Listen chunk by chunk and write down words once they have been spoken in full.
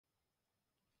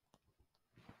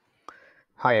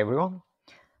Hi everyone.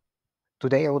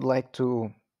 Today I would like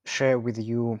to share with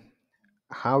you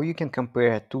how you can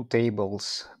compare two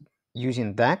tables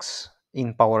using DAX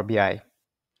in Power BI.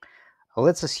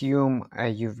 Let's assume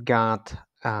you've got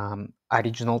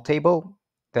original table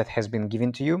that has been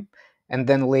given to you, and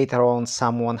then later on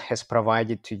someone has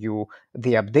provided to you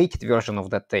the updated version of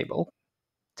that table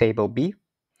B,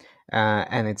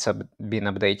 and it's been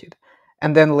updated.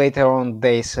 And then later on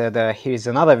they said here's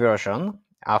another version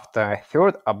after a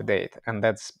third update, and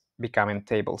that's becoming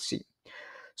table C.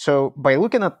 So by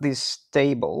looking at these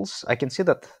tables, I can see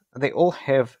that they all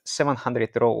have 700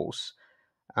 rows.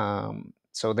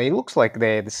 So they looks like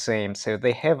they're the same. So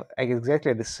they have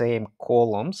exactly the same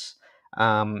columns,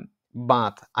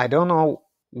 but I don't know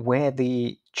where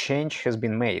the change has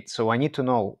been made. So I need to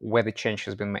know where the change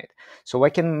has been made. So I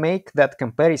can make that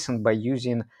comparison by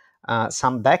using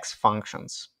some DAX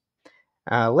functions.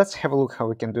 Let's have a look how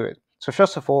we can do it. So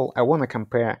first of all, I want to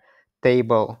compare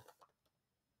table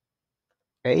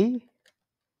A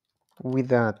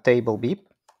with table B.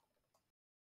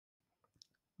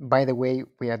 By the way,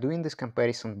 we are doing this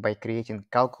comparison by creating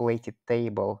calculated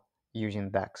table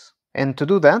using DAX. And to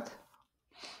do that,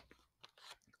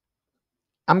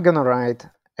 I'm gonna write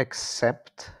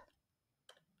except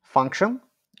function,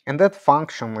 and that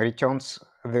function returns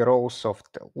the rows of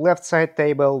the left side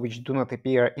table which do not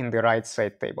appear in the right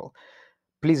side table.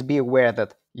 Please be aware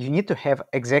that you need to have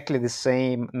exactly the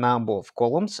same number of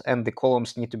columns, and the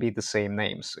columns need to be the same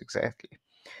names exactly.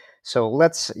 So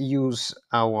let's use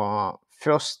our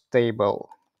first table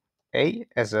A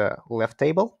as a left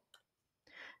table,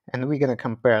 and we're going to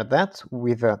compare that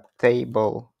with a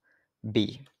table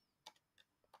B.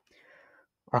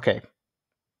 Okay,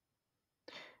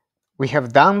 we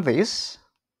have done this,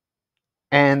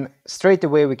 and straight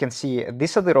away we can see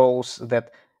these are the rows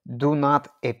that do not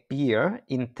appear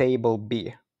in table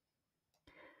B.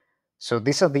 So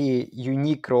these are the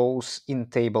unique rows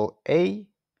in table A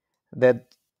that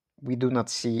we do not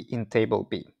see in table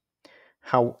B.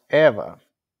 However,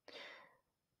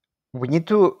 we need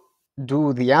to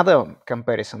do the other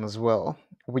comparison as well.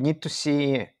 We need to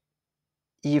see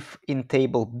if in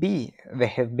table B there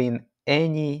have been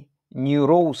any new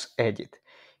rows added,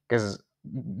 because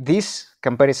this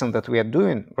comparison that we are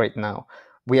doing right now,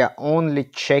 we are only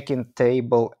checking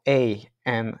table A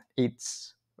and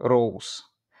its rows.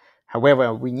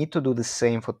 However, we need to do the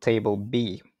same for table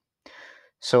B.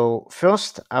 So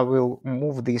first I will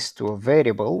move this to a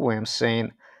variable where I'm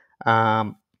saying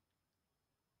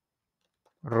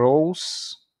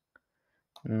rows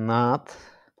not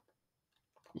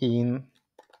in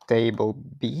table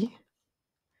B.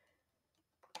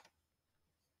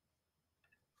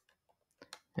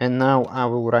 And now I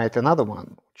will write another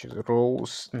one, which is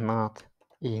rows not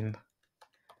in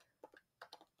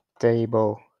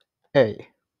table A.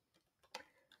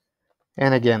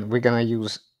 And again, we're gonna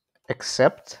use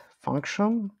except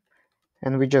function,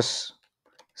 and we just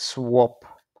swap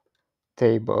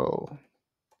table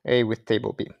A with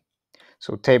table B.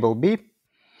 So table B,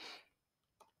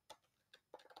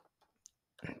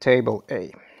 table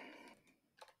A,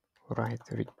 write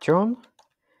return,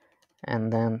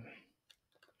 and then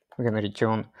we're gonna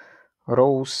return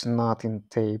rows not in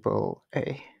table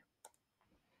A.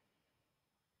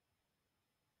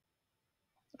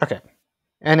 Okay,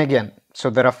 and again, so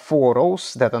there are 4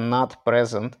 rows that are not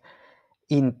present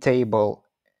in table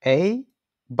A,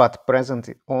 but present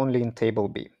only in table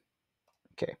B.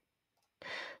 Okay.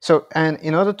 So, and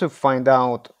in order to find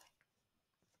out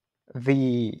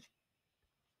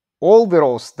all the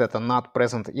rows that are not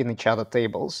present in each other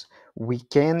tables, we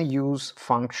can use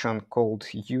function called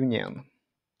union.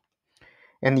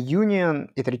 And union,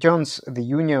 it returns the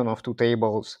union of two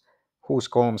tables whose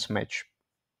columns match.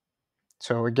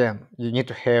 So again, you need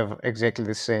to have exactly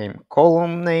the same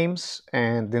column names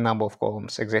and the number of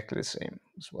columns exactly the same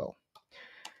as well.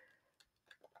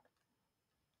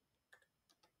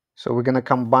 So we're going to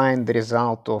combine the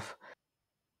result of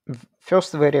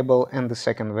first variable and the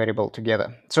second variable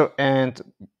together. So, and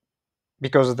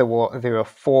because there were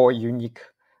 4 unique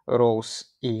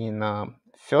rows in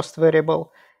first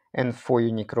variable and 4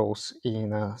 unique rows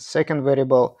in second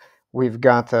variable, we've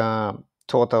got a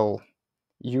total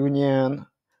union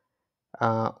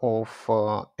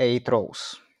of 8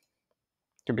 rows,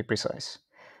 to be precise.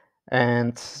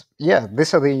 And yeah,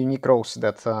 these are the unique rows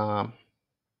that are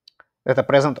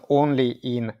present only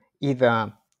in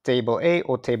either table A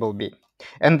or table B.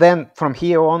 And then from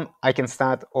here on, I can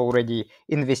start already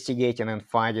investigating and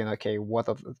finding, okay, what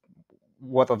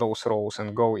are those rows,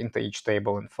 and go into each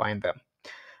table and find them.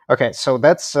 Okay, so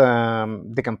that's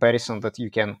the comparison that you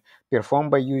can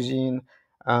perform by using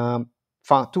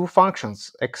two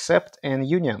functions, except and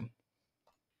union.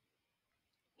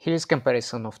 Here is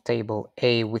comparison of table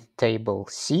A with table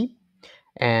C,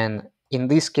 and in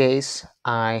this case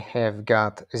I have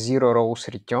got 0 rows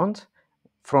returned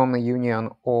from a union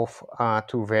of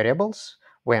two variables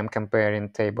where I'm comparing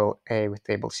table A with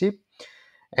table C,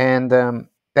 and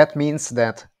that means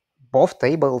that both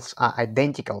tables are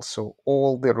identical, so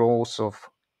all the rows of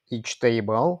each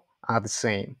table are the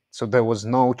same, so there was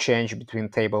no change between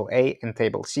table A and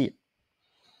table C.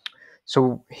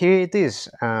 So here it is.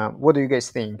 What do you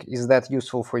guys think? Is that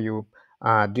useful for you?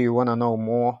 Do you want to know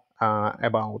more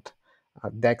about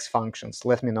DAX functions?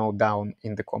 Let me know down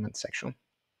in the comment section.